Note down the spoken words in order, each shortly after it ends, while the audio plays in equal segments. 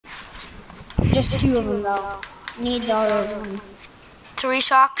Just 2 of them though. Need the other one. 3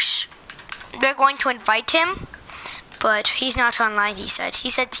 socks. They're going to invite him, but he's not online. He said he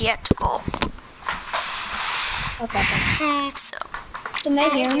had to go. Okay. So. Can they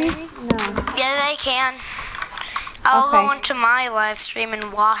hear me? No. Yeah, they can. I'll Okay. go into my live stream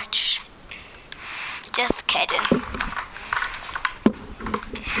and watch. Just kidding.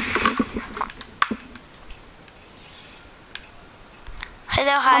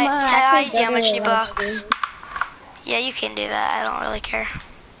 Hello, hi, Geometry Box. Yeah, you can do that. I don't really care.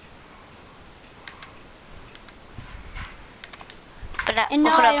 But And no,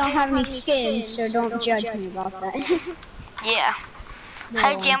 I don't have any skins, so don't judge me about that. Yeah. No.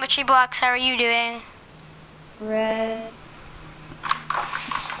 Hi, Geometry Blocks. How are you doing? Red.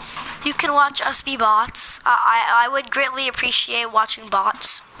 You can watch us be bots. I would greatly appreciate watching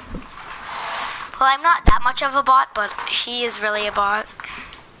bots. Well, I'm not that much of a bot, but he is really a bot.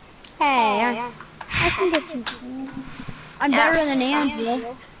 Hey, I can get some. I'm better than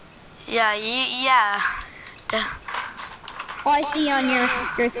Angela. Yeah, yeah. Duh. All I see on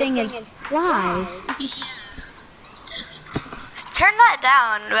your thing is live. Turn that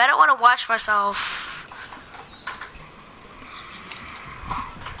down. I don't want to watch myself.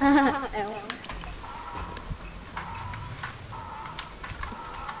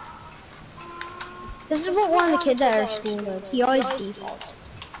 This is what one of the kids at our school does. He always defaults.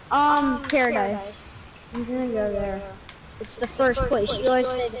 Paradise. I'm gonna go there. It's the first place. You always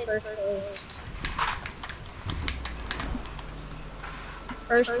say the first place.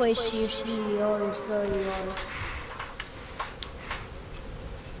 First place you see, you always go, you always.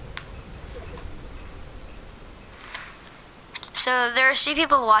 So there are 3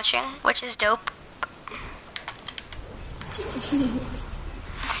 people watching, which is dope.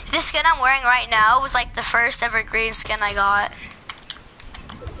 This skin I'm wearing right now was like the first ever green skin I got.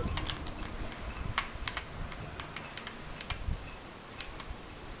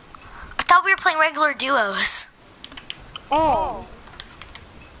 I thought we were playing regular duos. Oh.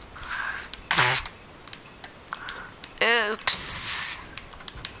 Oops.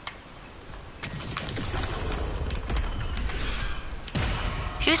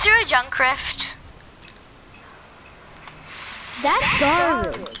 Who threw a junk rift? That's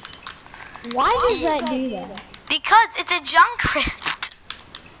garbage. Why does that do that? Because it's a junk rift.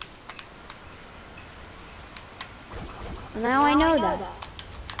 Now I know that.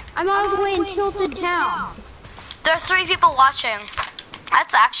 I'm all the way in Tilted Town. There are 3 people watching.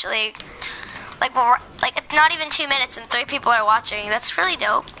 That's actually like it's not even 2 minutes and 3 people are watching. That's really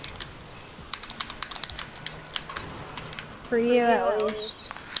dope. For you at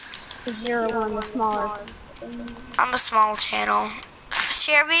least. Because you're one of the smaller. I'm a small channel.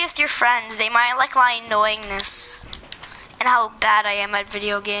 Share me with your friends. They might like my annoyingness and how bad I am at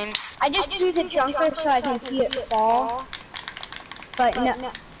video games. I just do the junker so I can see it fall. But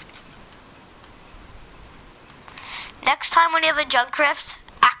no. Next time when you have a junk rift,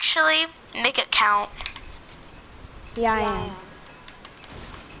 actually make it count. Yeah, I am.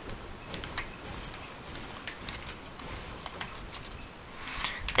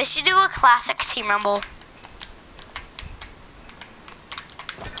 They should do a classic team rumble.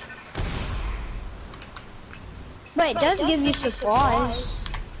 Wait, it does give you supplies.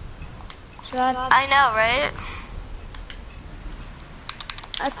 So I know, right?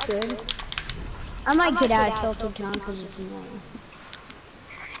 That's good. I might get out of Tilted Town because it's annoying.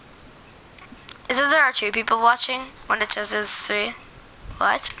 Is it there are 2 people watching when it says there's 3?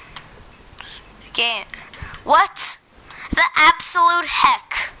 What? Game. What? The absolute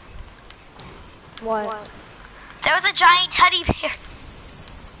heck. What? There was a giant teddy bear.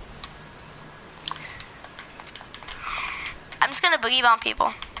 I'm just gonna boogie bomb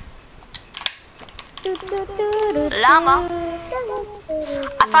people. Llama.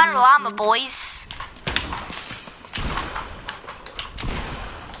 I found a llama, boys.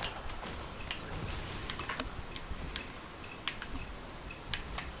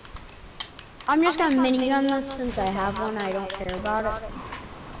 I'm just gonna minigun this since I have one. I don't care about it.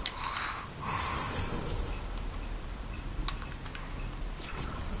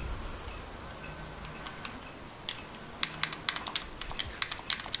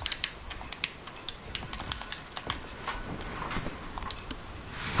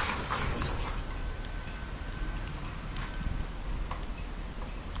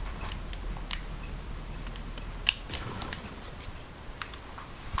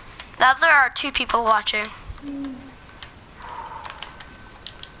 Now there are 2 people watching.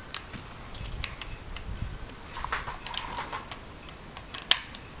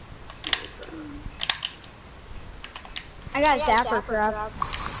 I got a zapper trap.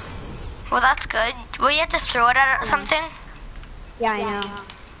 Well, that's good. Will you have to throw it at something? Yeah, I know.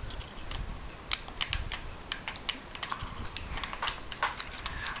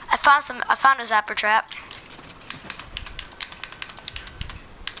 I found a zapper trap.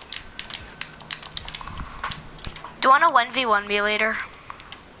 Do you want to 1v1 me later?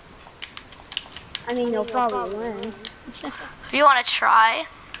 I mean, you'll probably win. You want to try?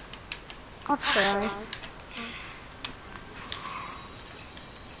 I'll try.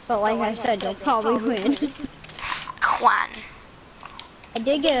 But like I said, you'll probably win. Quan. I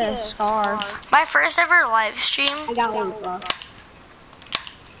did get a scar. My first ever live stream. I got one, bro.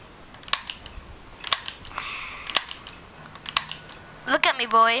 Look at me,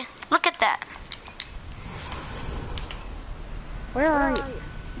 boy. Look at that. Where are you?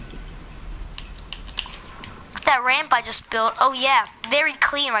 That ramp I just built. Oh yeah, very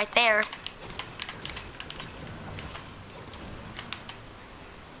clean right there.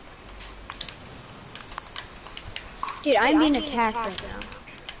 Dude, I'm being attacked right now.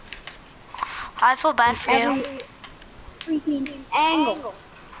 I feel bad for you. Freaking angle.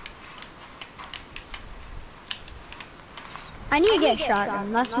 I need to get a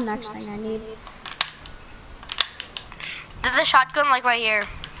shotgun. That's the next thing I need. There's a shotgun like right here.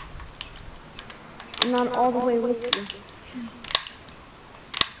 I'm not all the way with you.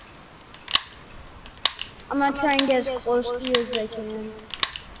 I'm gonna try and get as close to you as I can.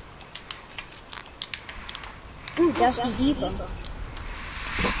 Ooh, Dusty Depot.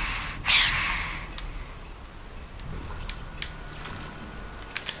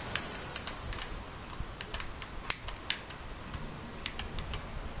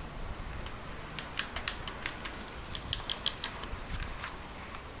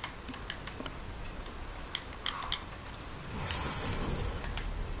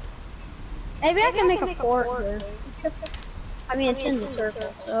 Maybe I can make a fort here. I mean, it's in the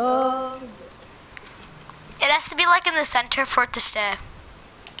circle, so... It has to be like in the center for it to stay.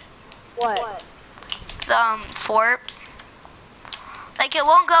 What? The fort. Like it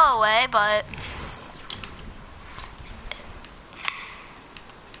won't go away, but...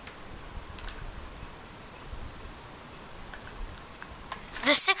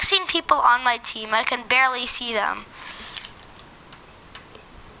 There's 16 people on my team. I can barely see them.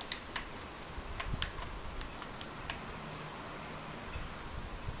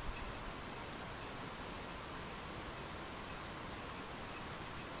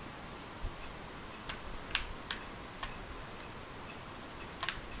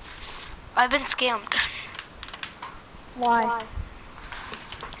 I've been scammed. Why?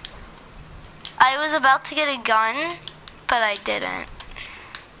 I was about to get a gun, but I didn't.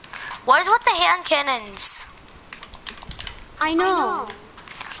 What is with the hand cannons? I know.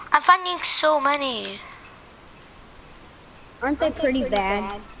 I'm finding so many. Aren't they pretty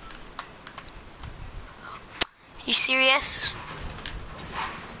bad? You serious?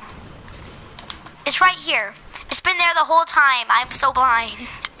 It's right here. It's been there the whole time. I'm so blind.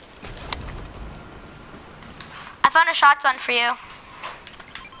 I found a shotgun for you.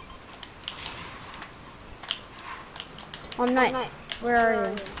 I'm not. Where are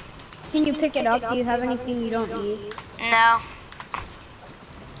you? Can you pick it up? Do you have anything you don't need? No.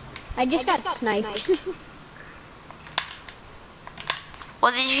 I just got sniped.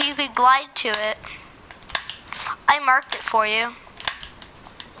 Well, then you could glide to it. I marked it for you.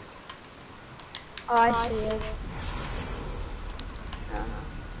 Oh, I see it.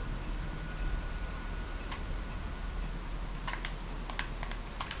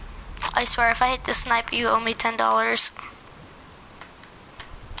 I swear, if I hit the snipe, you owe me $10.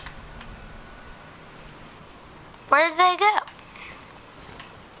 Where did they go?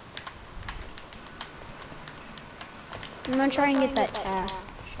 I'm gonna try and get that tap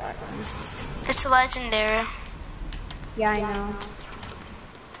shotgun. It's legendary. Yeah, I know.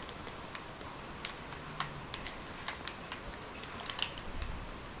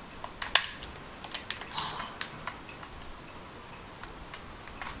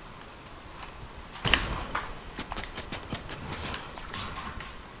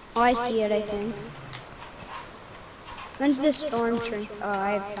 Oh, I see it, I think. When's this storm shrink? Oh,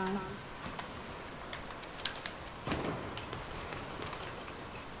 I have time.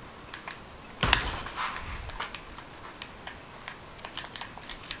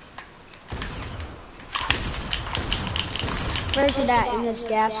 Where's it at? In this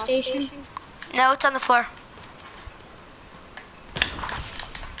gas station? No, it's on the floor.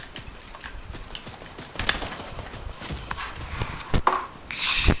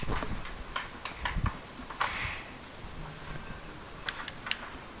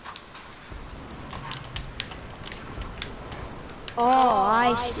 Oh,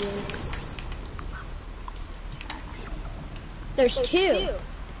 I see. There's two.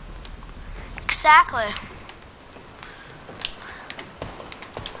 Exactly.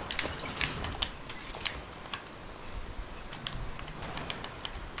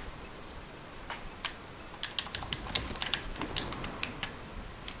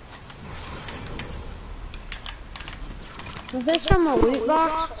 Is this from a loot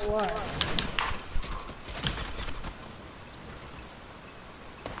box or what?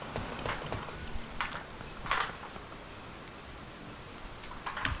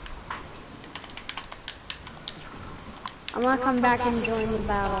 I'm gonna come back and join the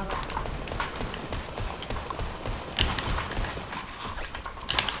battle.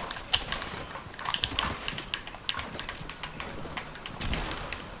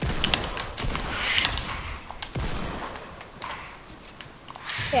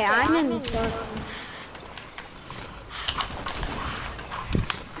 Okay, I'm in the circle.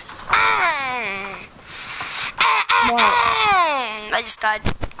 What? I just died.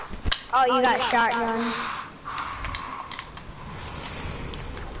 Oh, you got shotgun.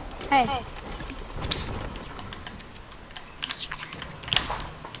 Hey. Psst.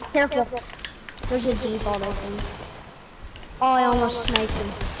 Careful. There's a default, I think. Oh, I almost sniped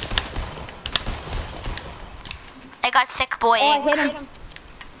him. I got thick boy Oh, I ink. hit him.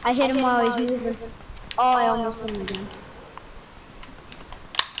 I hit him while he was moving. Oh, I almost hit him again.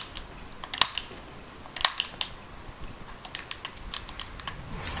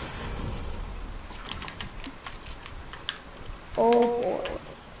 Oh boy.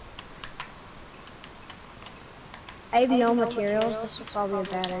 I have no materials. This is probably a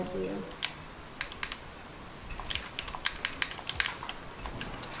bad idea.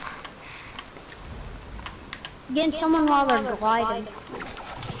 Getting someone while they're gliding.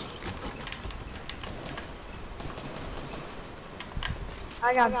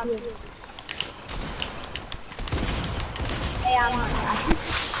 I got you. Hey, I'm not.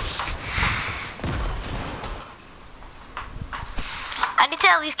 I need to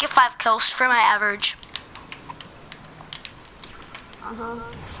at least get 5 kills for my average. Uh-huh.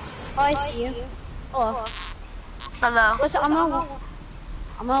 Oh, I see you. Oh. Hello. Listen,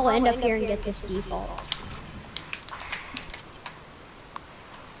 I'm gonna land up here and get this default.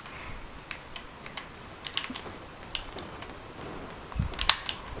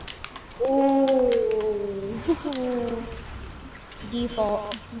 Ooh.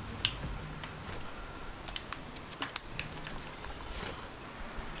 Default.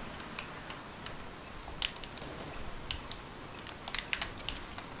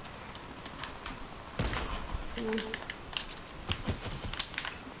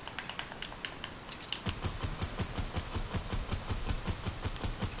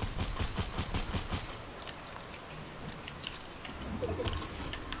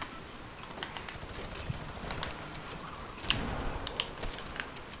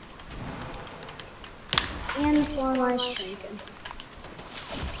 And so am I shrinking.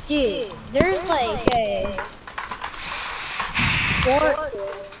 Dude, there's like a fort.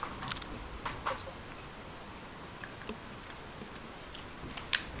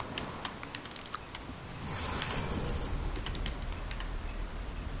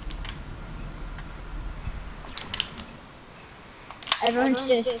 Everyone's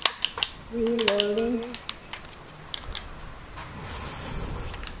just reloading.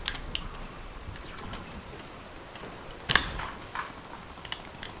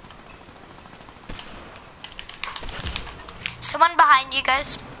 Someone behind you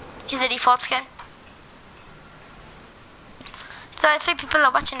guys. He's a default skin. 3 people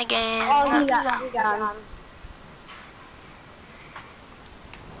are watching again. Oh, he got him.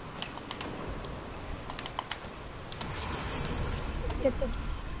 Get the...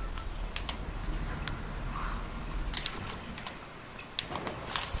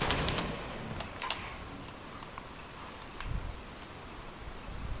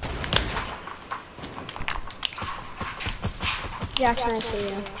 Jackson, I see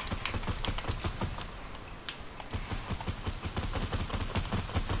you.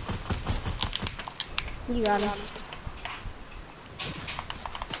 You got him.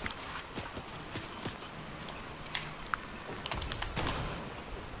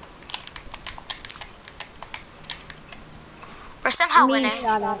 We're somehow Me winning.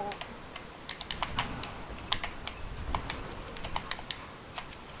 shot at it.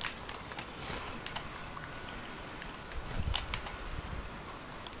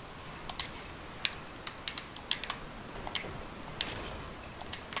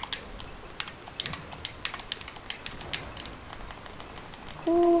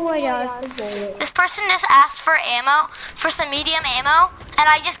 Ooh, I dodged the bullet. This person just asked for ammo, for some medium ammo, and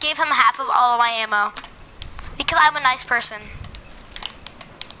I just gave him half of all of my ammo. Because I'm a nice person.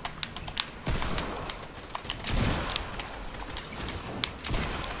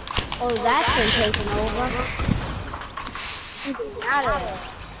 Oh, that's been taken over. Get out of there.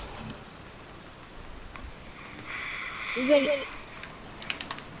 You better...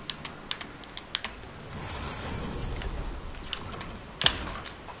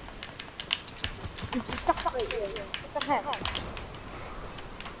 I'm stuck right here. What the heck?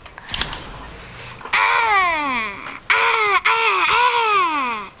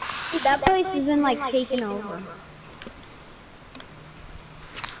 Dude, that place has been like taken over.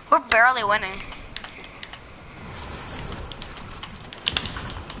 We're barely winning.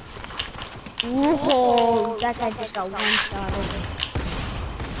 Whoa, that guy just got one shot over.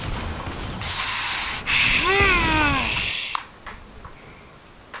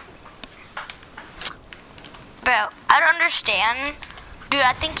 Bro, I don't understand. Dude,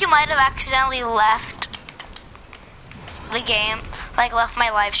 I think you might have accidentally left the game, like left my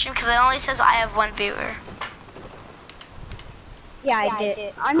live stream, because it only says I have one viewer. Yeah, I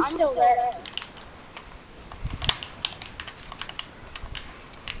did. I'm still there.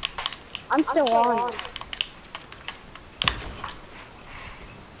 I'm still on.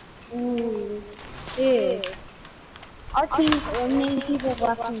 Ooh, dude. Our team's eliminating people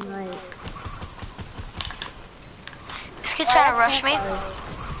left and right. This kid's trying to rush me.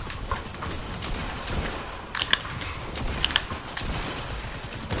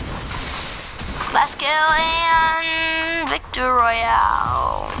 Last kill and Victor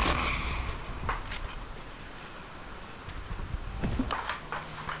Royale.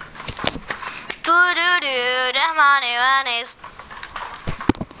 Do the money is.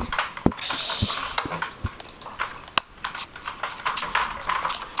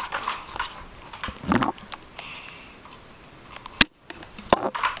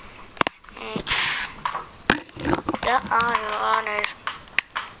 The honors.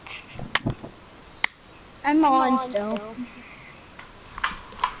 I'm on still.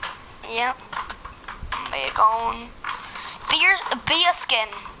 Yep. Be gone. Be a skin.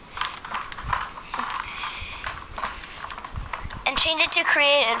 And change it to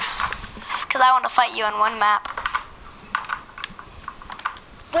creative. Because I want to fight you on one map.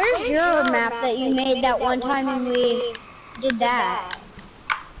 Where's your map that you made that one time when we did that?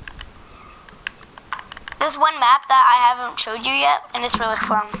 There's one map that I haven't showed you yet, and it's really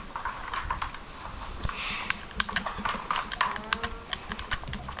fun.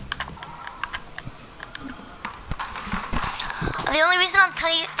 The only reason I'm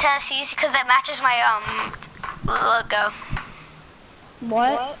Tennessee is because it matches my logo.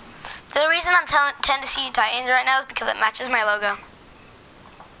 What? The reason I'm Tennessee Titans right now is because it matches my logo.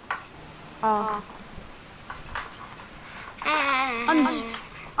 Oh.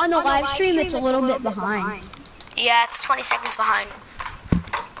 On the live stream, it's a little bit behind. Yeah, it's 20 seconds behind.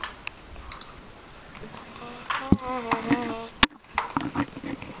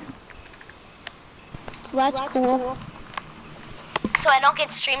 Well, that's cool. So I don't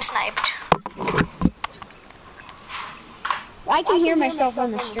get stream sniped. I can hear myself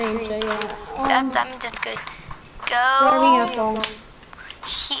on the stream, so yeah. That means it's good. Where are we Go. gonna go?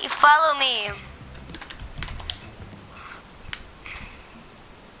 Follow me.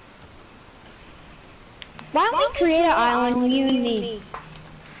 Why don't we create an island, you and me?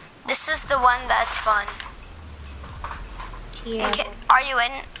 This is the one that's fun. Yeah. Okay. Are you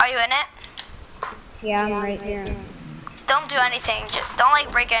in it? Yeah, I'm right here. Don't do anything. Don't like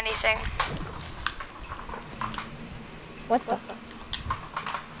break anything. What the?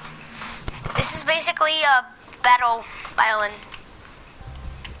 This is basically a battle island.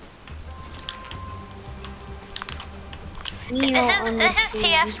 This is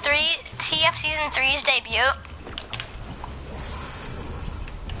TF season 3's debut.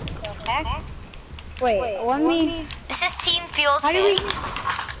 Wait, let me. This is Team Field's How do we? fan.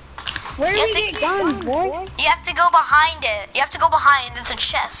 Where do we get guns, boy? You have to go behind it. You have to go behind the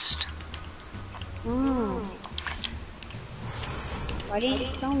chest. Hmm. Why didn't you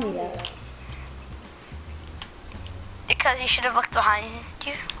tell me that? Because you should have looked behind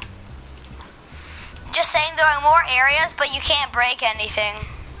you. Just saying there are more areas, but you can't break anything.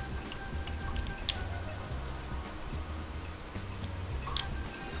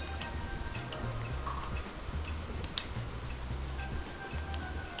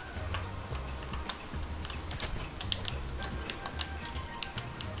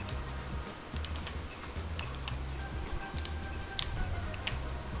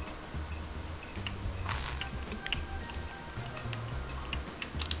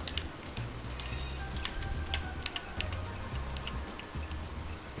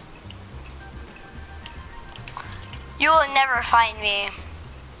 You will never find me.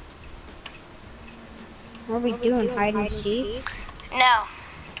 What are we doing, hide and seek? No.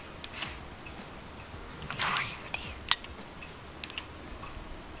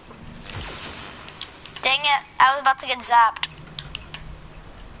 Dang it, I was about to get zapped.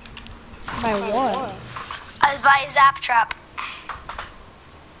 By what? I was by a zap trap.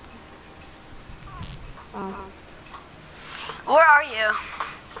 Oh. Where are you?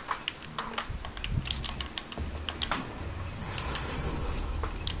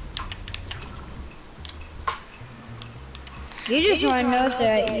 You just want to know so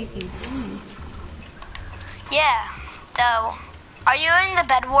that you can kill me. Yeah, so, are you in the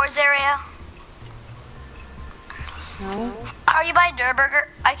Bed Wars area? No. Are you by Durburger?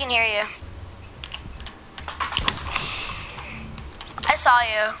 I can hear you. I saw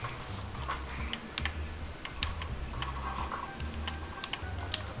you.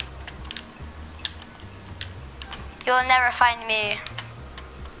 You will never find me.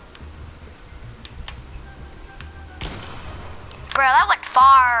 Bro, that went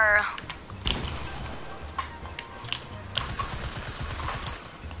far.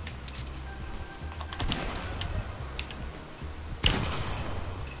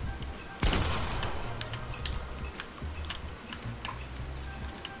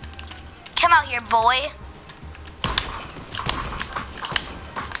 Come out here, boy.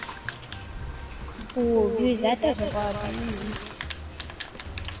 Oh, dude, that does a lot of damage.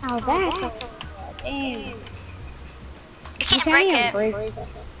 Oh, that's a lot of damage. You can't break it. Break.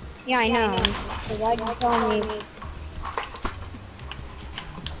 Yeah, I know. So why'd you tell me?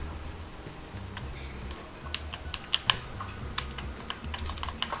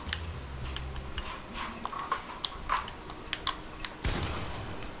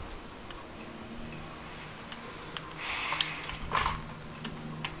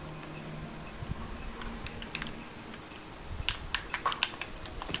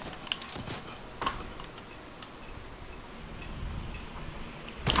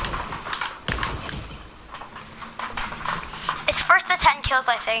 It's first to 10 kills,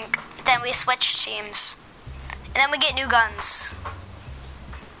 I think. Then we switch teams. And then we get new guns.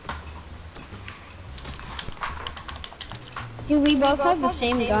 Do we both have the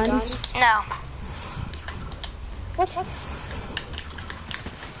same guns? No. What?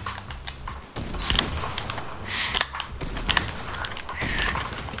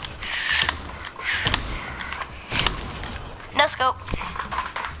 No scope.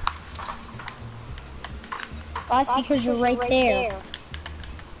 That's because you're right there.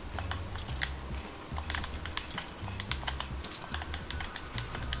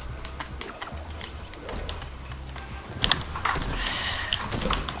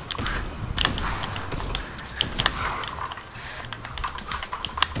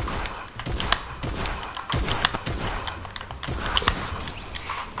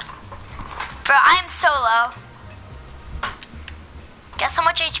 Bro, I'm so low. Guess how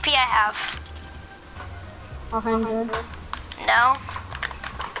much HP I have? 100. No.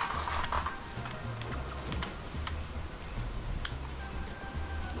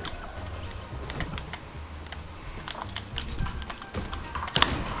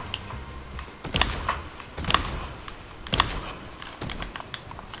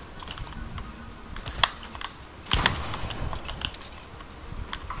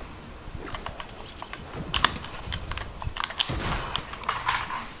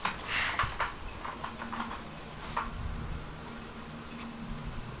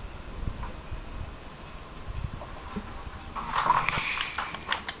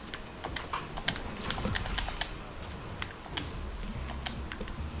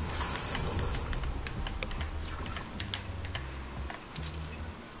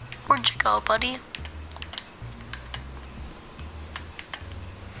 Where'd you go, buddy?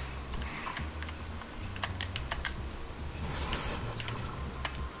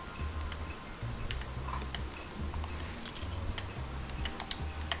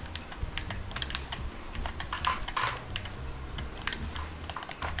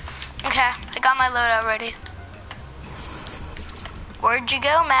 Okay, I got my load already. Where'd you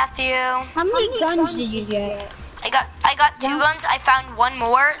go, Matthew? How many guns did you get? I got 2 guns. I found 1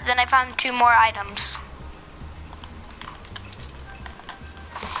 more. Then I found 2 more items.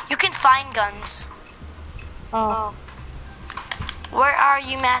 You can find guns. Oh. Where are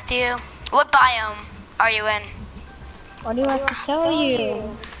you, Matthew? What biome are you in? What do I have to tell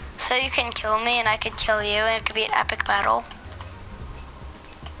you? So you can kill me and I could kill you and it could be an epic battle.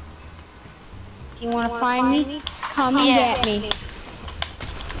 If you want to find me, come and get me.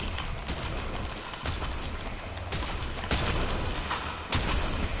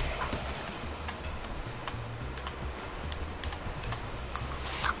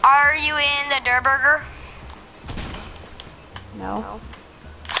 Are you in the Durburger? No.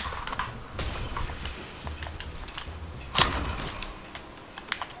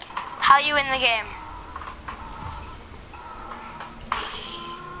 How you in the game?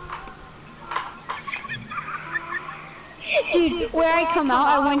 Dude, where I come out,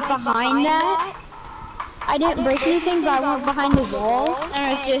 I went behind that. I didn't break anything, but I went behind the wall, and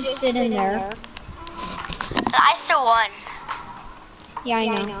I was just sitting there. And I still won. Yeah, I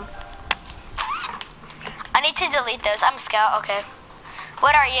know. I need to delete those. I'm a scout, okay.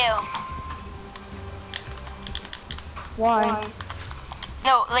 What are you? Why?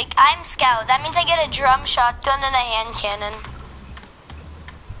 No, like, I'm scout. That means I get a drum shotgun and a hand cannon.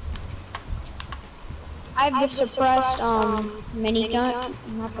 I have the suppressed, minigun.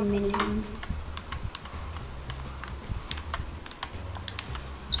 Not the minigun.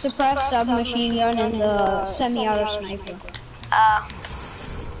 Suppressed submachine gun and the semi-auto sniper.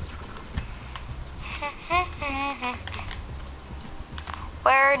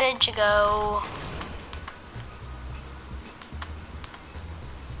 Where did you go?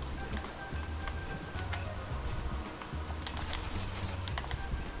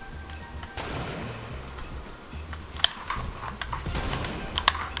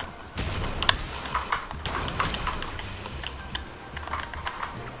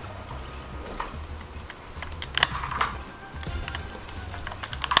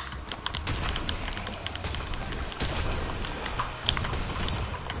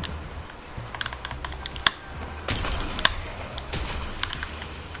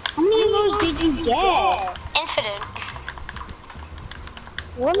 How many of those did you get? Infinite.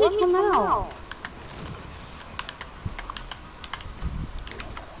 When did they come out?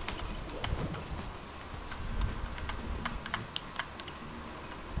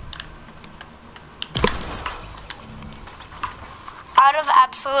 Out of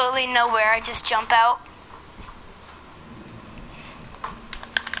absolutely nowhere, I just jump out.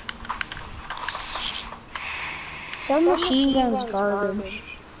 Submachine gun's garbage.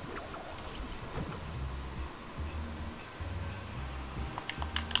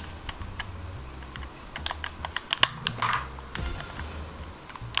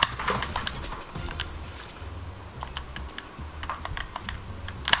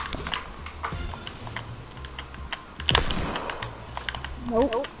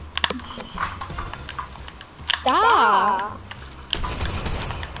 Nope. Stop.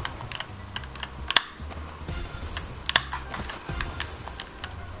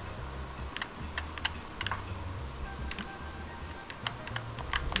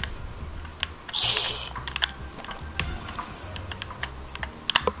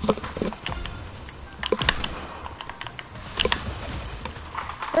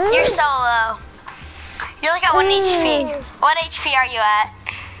 You're so low. You're like at 1 HP. What HP are you at?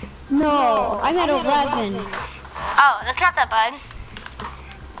 No, I'm at 11. Oh, that's not that bad.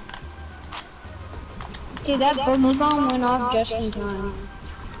 Okay, that boogie bomb went off just in time.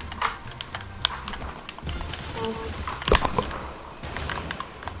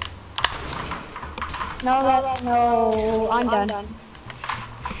 No, I'm done.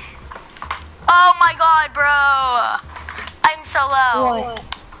 Oh my god, bro. I'm so low. What?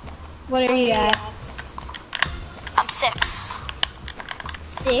 What are you at? I'm 6.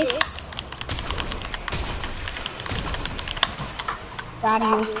 6? Got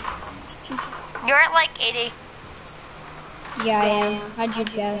you. You're at like 80. Yeah, I am. How'd you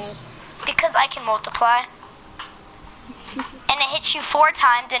guess? Because I can multiply. And it hits you 4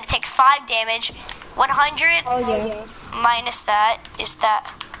 times and it takes 5 damage. 100 Oh, yeah. minus that is that.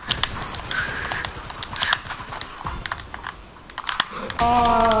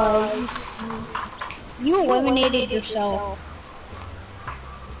 You eliminated yourself.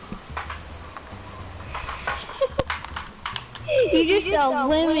 You just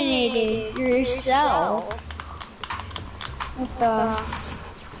eliminated yourself. With the...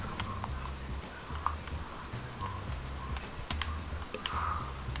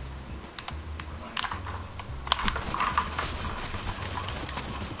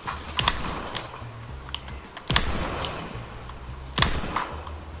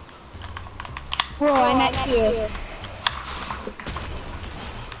 Bro, I'm at 2.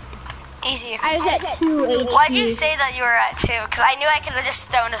 Easy. I was at 2 HP. Why'd you say that you were at 2? Because I knew I could have just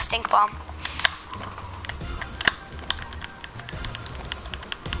thrown a stink bomb.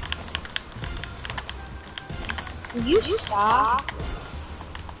 Did you stop?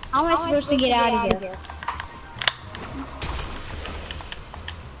 How am I supposed to get out of here?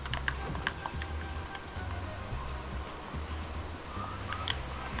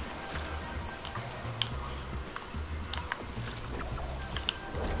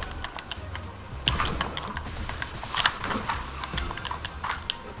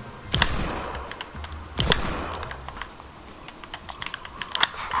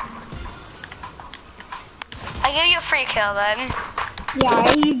 I gave you a free kill then.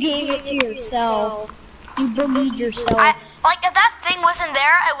 Yeah, you gave it to yourself. You bullied yourself. Well, wasn't there,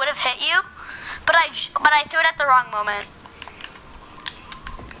 I would have hit you, but I threw it at the wrong moment.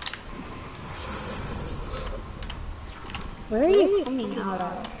 Where are you coming out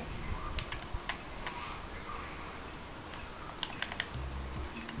of?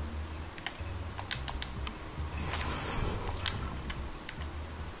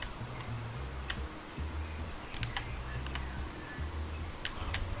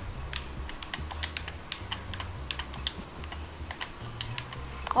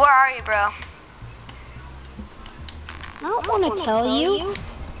 Where are you, bro? I don't want to tell you.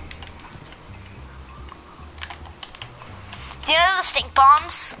 Do you know the stink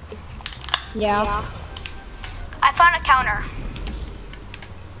bombs? Yeah. I found a counter.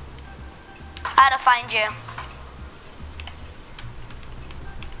 How to find you?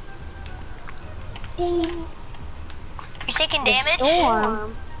 Dang. You taking The damage?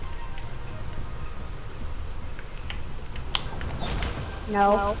 storm.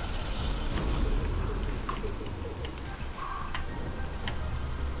 No.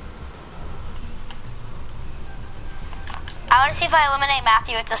 I want to see if I eliminate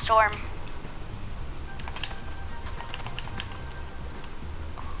Matthew with the storm.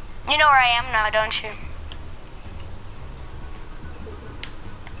 You know where I am now, don't you?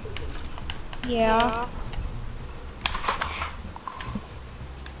 Yeah.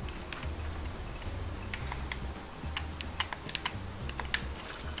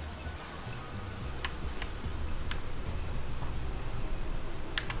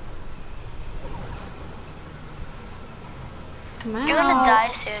 Come You're gonna out. die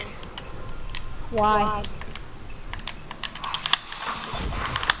soon. Why?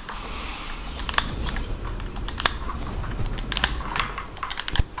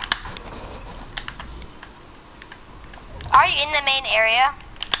 Are you in the main area?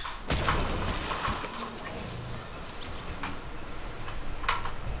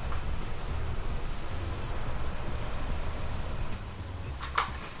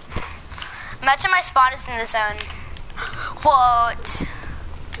 Imagine my spawn is in the zone. What?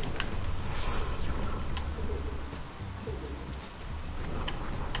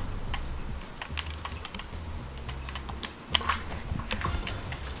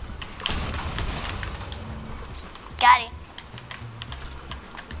 Got it.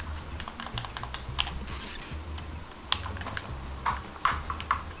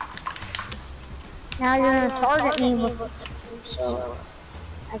 Now you're gonna target me with, so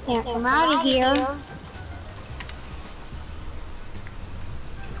I can't come out of here.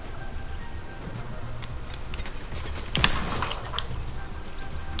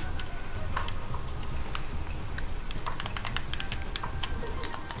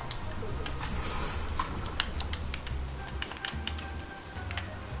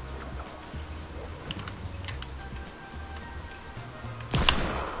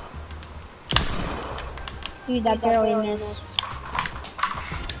 Dude, that barely missed.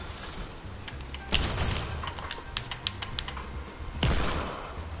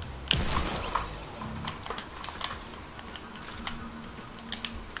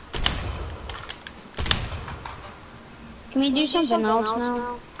 Can we do something else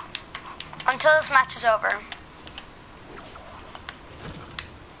now? Until this match is over.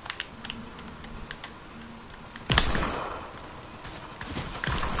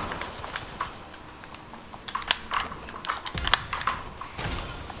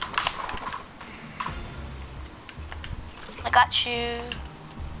 I got you.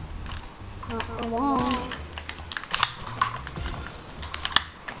 Not for long.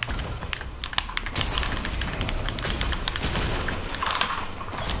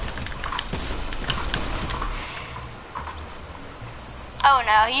 Oh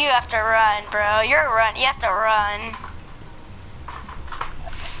no, you have to run, bro. You have to run.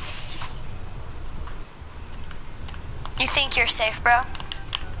 You think you're safe, bro?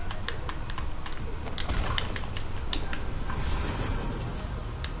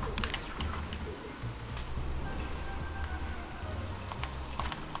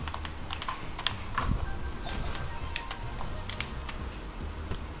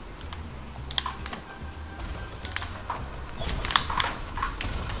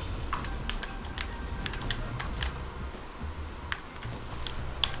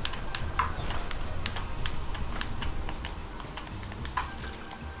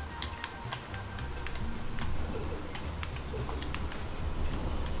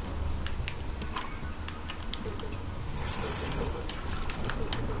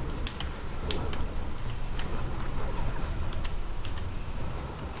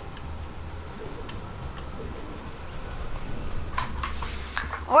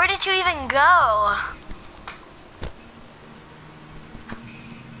 Where did you even go?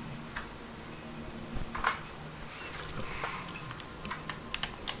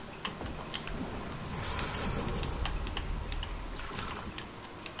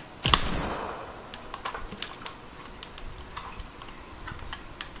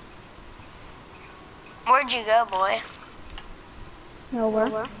 Where'd you go, boy? Nowhere.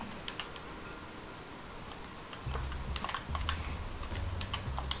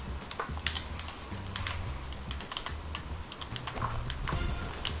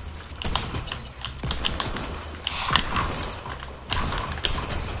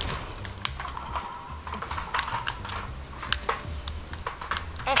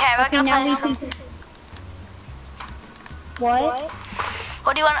 Okay, we're gonna play some. What?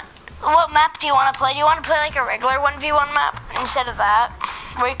 What do you want? What map do you want to play? Do you want to play like a regular 1v1 map instead of that,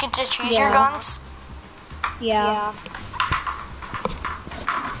 where you could just choose your guns? Yeah.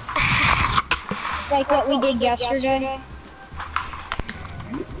 Like what we did yesterday.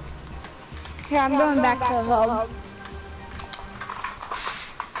 Here, I'm going back to the hub.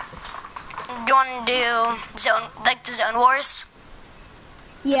 Do you want to do zone, like the zone wars?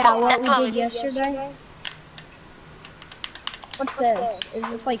 Yeah, Oh, what we did yesterday. What's this? Is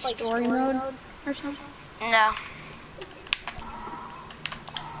this like story mode or something? No.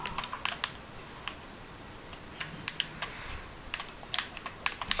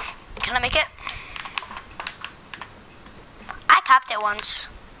 Can I make it? I capped it once.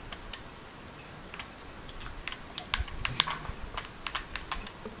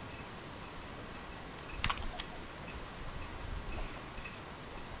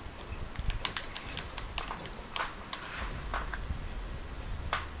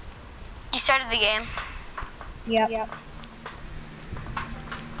 You started the game. Yep.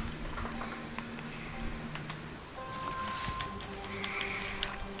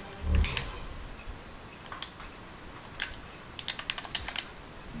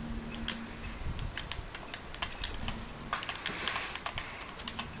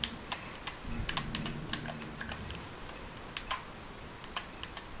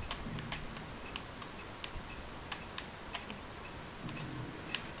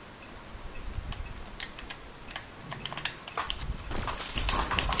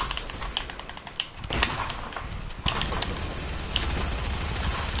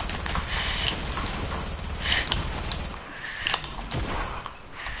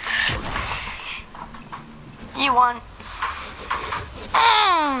 You won.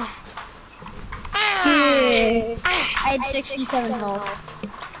 Dude, I had 67 health.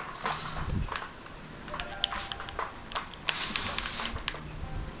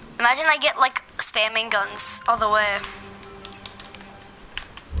 Imagine I get like spamming guns all the way.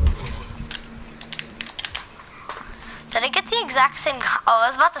 Did I get the exact same? Oh, I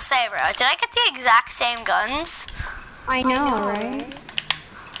was about to say, bro. Did I get the exact same guns? I know, right?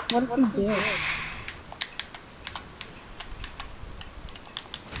 What if we did?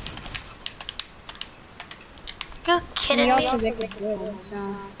 You kidding We me? also get the good,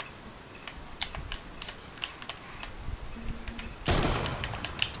 so.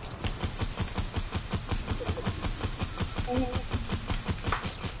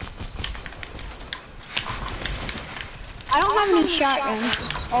 I don't have any shotguns.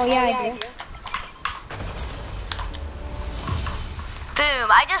 Oh yeah, I do.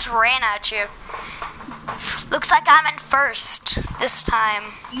 Boom! I just ran at you. Looks like I'm in first this time.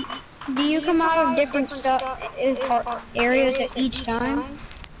 Do you come out of different stuff areas at each time?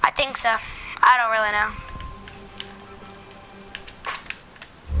 I think so. I don't really know.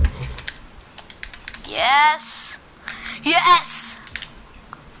 Yes. Yes.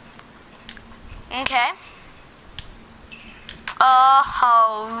 Okay.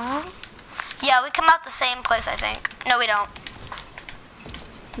 Oh. Yeah, we come out the same place, I think. No, we don't.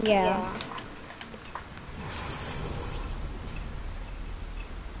 Yeah.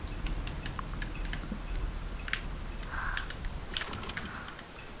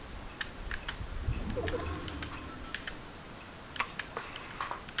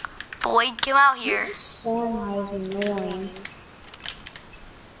 Boy, come out here. This storm is annoying.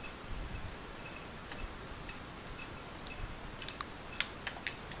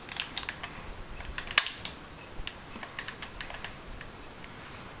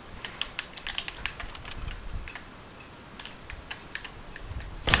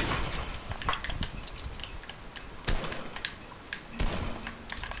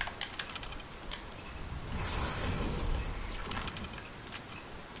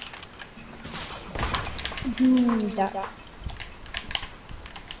 That.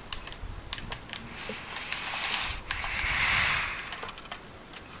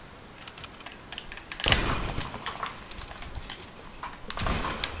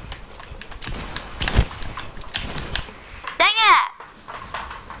 Dang it!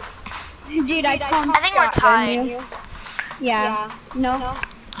 Dude, I pumped. I think we're tied. Yeah. No.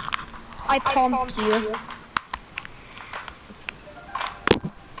 I pumped you.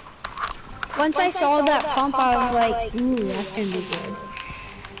 Once I saw that pump, I was like, ooh, that's gonna be good.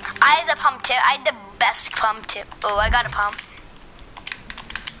 I had the pump too. I had the best pump too. Oh, I got a pump.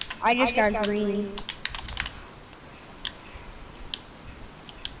 I just got green.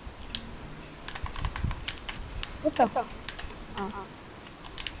 What the? Oh.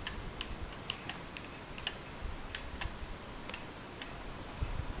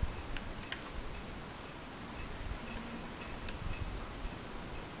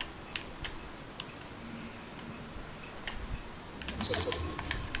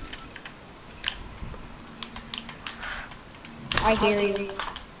 I hear you.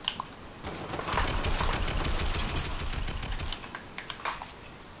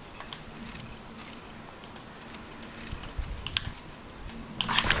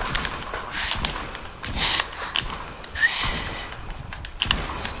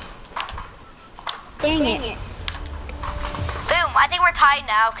 Dang it. Boom, I think we're tied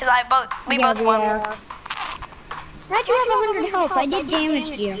now because we both won. How'd you have 100 health? I did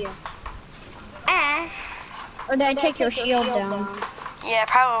damage you. Or did I take your shield down? Yeah,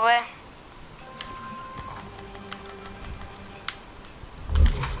 probably.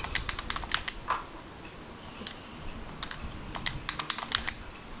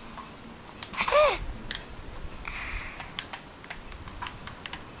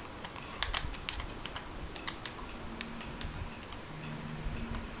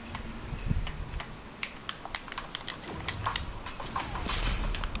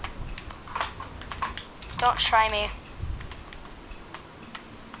 Don't try me.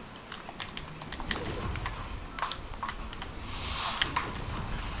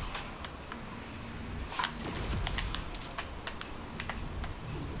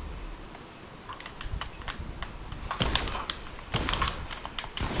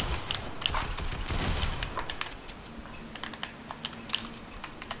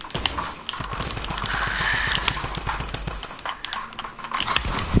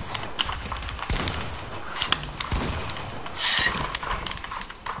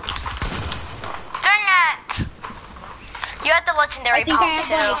 Legendary pump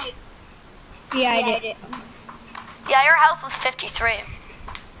too. Like, yeah, I did. Yeah, your health was 53.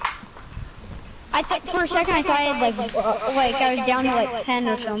 I thought for a second I thought I had like I was down to like 10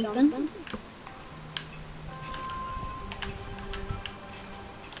 or something.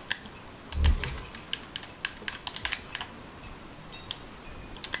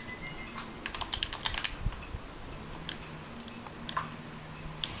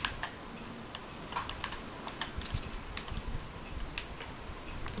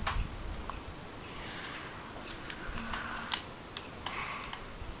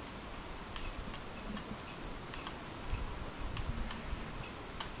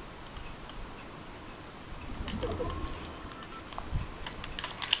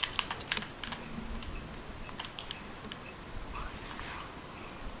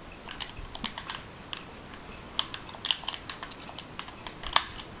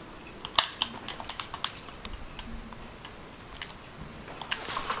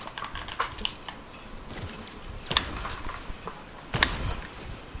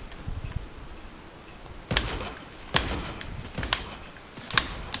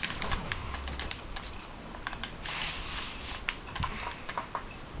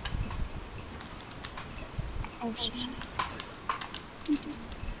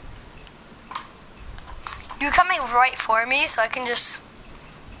 You're coming right for me, so I can just...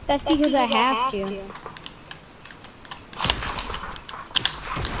 That's because I have to.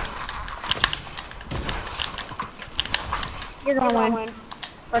 You're gonna win.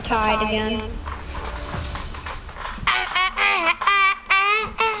 We're tied again.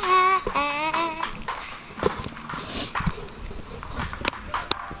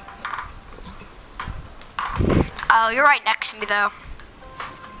 Oh, you're right next to me, though.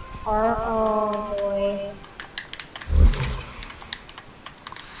 Oh, boy.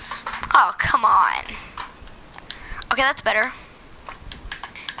 Oh, come on. Okay, that's better.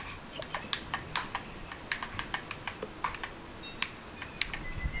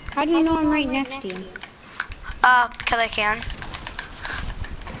 How do you know I'm right next to you? Because I can.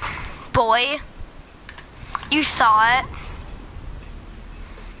 Boy, you saw it.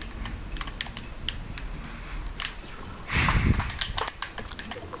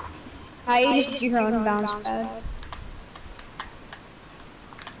 I just your own bounce pad.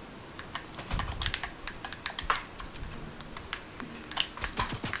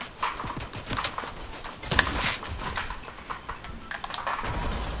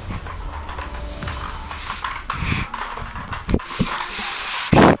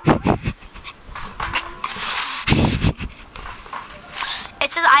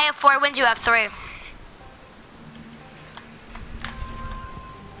 It says I have 4 wins, you have 3.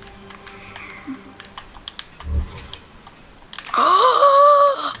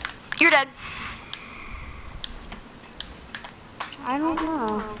 You're dead. I don't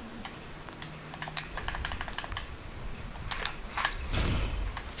know.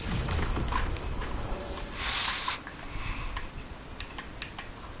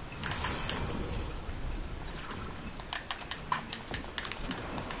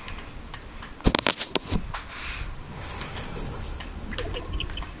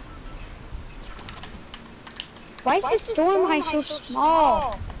 Why is the storm high so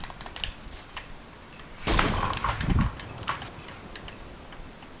small?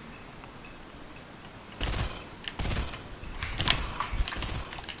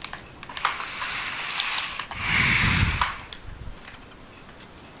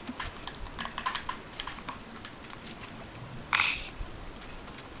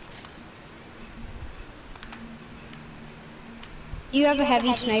 Do you have a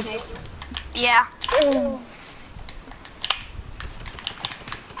heavy sniper? Yeah.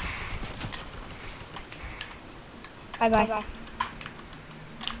 Bye-bye.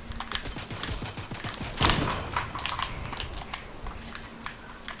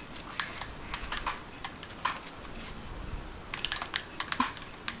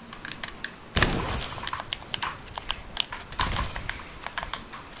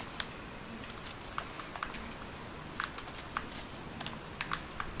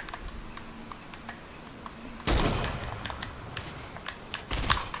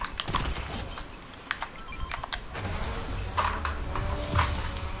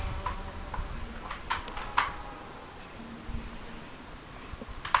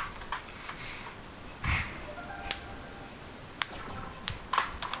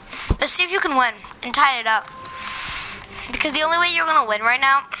 Let's see if you can win and tie it up. Because the only way you're gonna win right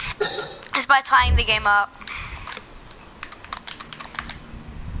now is by tying the game up.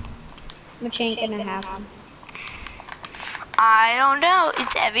 Which ain't gonna happen. I don't know.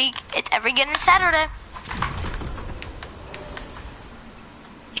 It's every getting Saturday.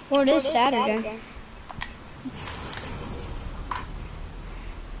 Well, it is Saturday.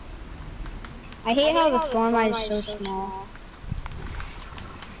 I hate how the storm eye is so small.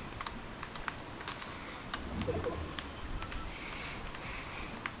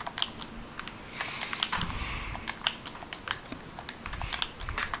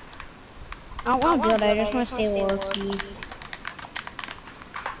 I don't want to build, I just want to stay low key.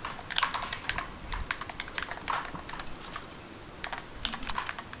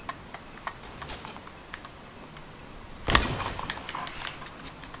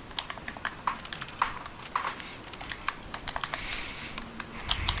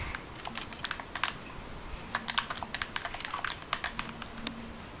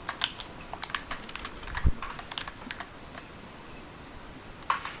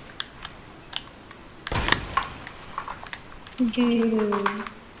 Dude.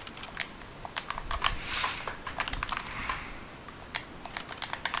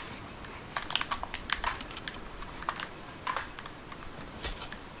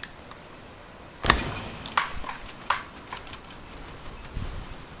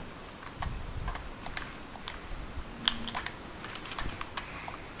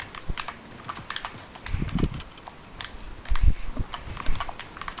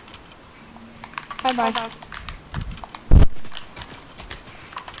 Bye-bye.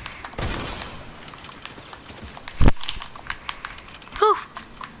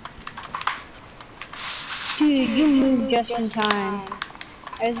 Dude, you moved just in time.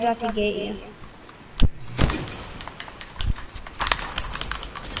 I was about to get you.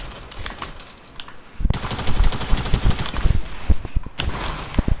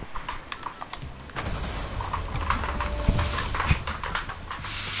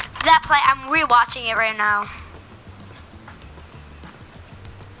 That play, I'm rewatching it right now.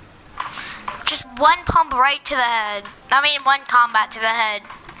 Just one pump right to the head. I mean, one combat to the head.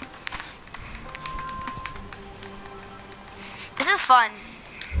 This is fun.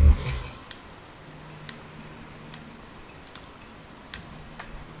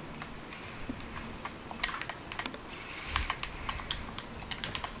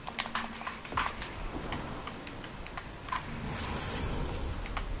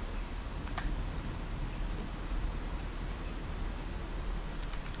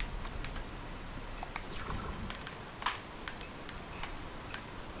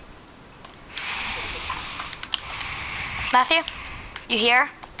 Matthew, you here?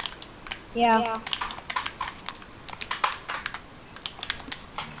 Yeah.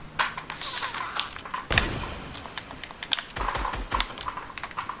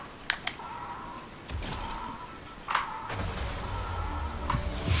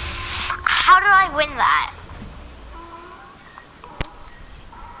 How did I win that?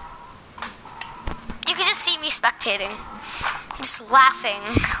 You could just see me spectating. Just laughing.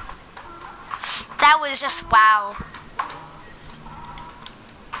 That was just wow.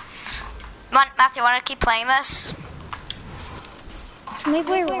 Matthew, want to keep playing this? Can we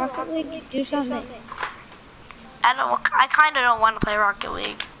play Rocket League? Do something. I kind of don't want to play Rocket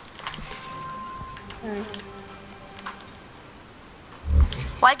League. Alright.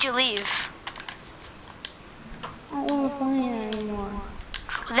 Why'd you leave? I don't want to play it anymore.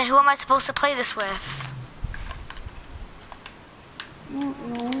 Well, then who am I supposed to play this with? I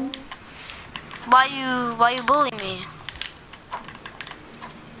don't know. Why you bullying me?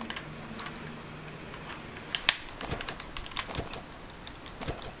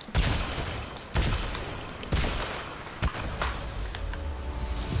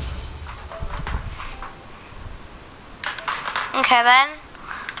 Okay then.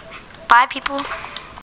 Bye people.